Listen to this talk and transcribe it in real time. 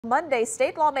Monday,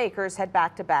 state lawmakers head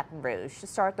back to Baton Rouge to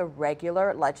start the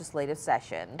regular legislative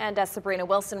session. And as Sabrina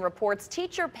Wilson reports,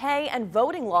 teacher pay and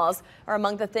voting laws are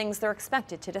among the things they're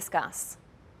expected to discuss.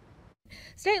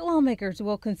 State lawmakers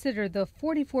will consider the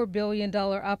 $44 billion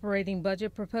operating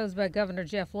budget proposed by Governor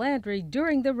Jeff Landry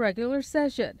during the regular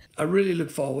session. I really look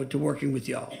forward to working with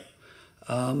y'all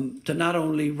to not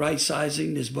only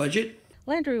right-sizing this budget.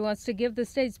 Landry wants to give the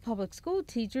state's public school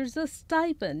teachers a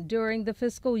stipend during the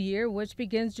fiscal year, which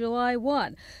begins July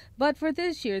 1. But for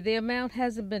this year, the amount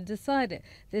hasn't been decided.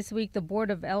 This week, the Board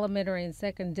of Elementary and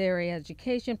Secondary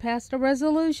Education passed a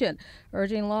resolution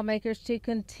urging lawmakers to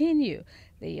continue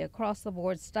the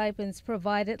across-the-board stipends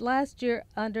provided last year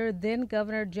under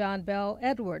then-Governor John Bel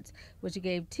Edwards, which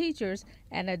gave teachers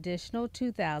an additional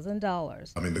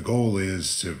 $2,000. I mean, the goal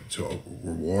is to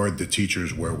reward the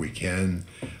teachers where we can.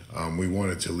 We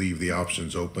wanted to leave the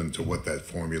options open to what that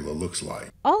formula looks like.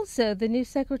 Also, the new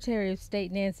Secretary of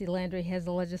State, Nancy Landry, has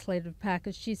a legislative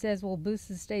package she says will boost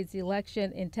the state's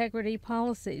election integrity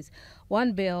policies.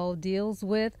 One bill deals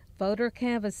with voter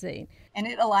canvassing. And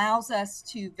it allows us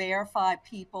to verify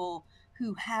people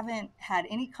who haven't had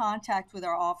any contact with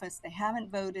our office, they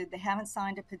haven't voted, they haven't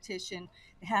signed a petition,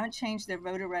 they haven't changed their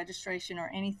voter registration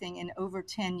or anything in over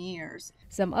 10 years.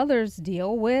 Some others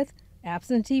deal with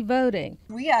absentee voting.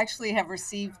 We actually have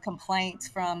received complaints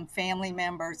from family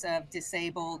members of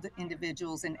disabled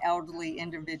individuals and elderly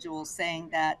individuals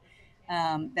saying that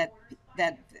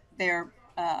that their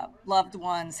loved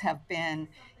ones have been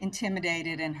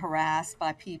intimidated and harassed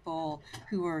by people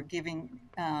who are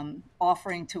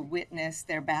offering to witness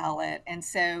their ballot, and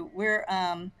so we're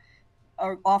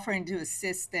are offering to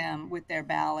assist them with their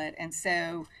ballot, and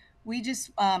so we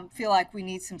just feel like we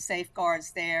need some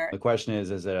safeguards there. The question is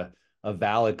it a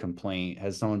valid complaint?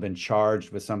 Has someone been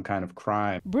charged with some kind of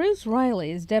crime? Bruce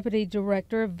Riley is Deputy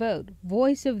Director of Vote,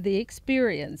 Voice of the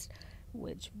Experienced,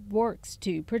 which works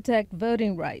to protect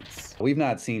voting rights. We've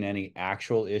not seen any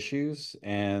actual issues,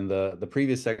 and the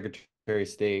previous Secretary of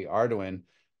State, Ardoin,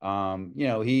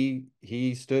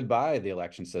 he stood by the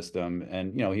election system,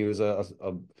 and he was a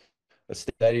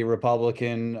steady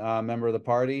Republican member of the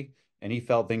party, and he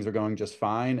felt things were going just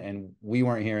fine, and we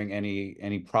weren't hearing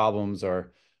any problems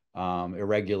or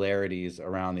irregularities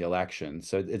around the election.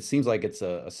 So it seems like it's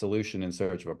a solution in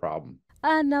search of a problem.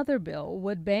 Another bill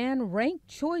would ban ranked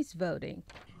choice voting.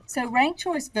 So ranked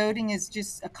choice voting is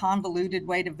just a convoluted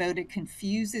way to vote. It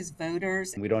confuses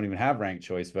voters. We don't even have ranked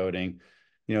choice voting.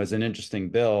 It's an interesting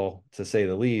bill, to say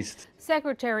the least.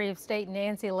 Secretary of State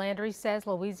Nancy Landry says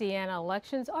Louisiana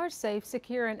elections are safe,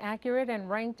 secure, and accurate, and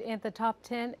ranked in the top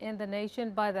 10 in the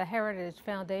nation by the Heritage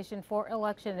Foundation for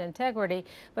Election Integrity.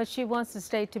 But she wants the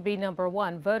state to be number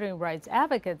one. Voting rights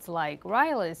advocates like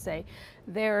Riley say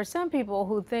there are some people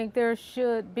who think there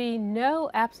should be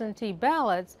no absentee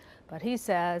ballots, but he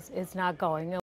says it's not going away.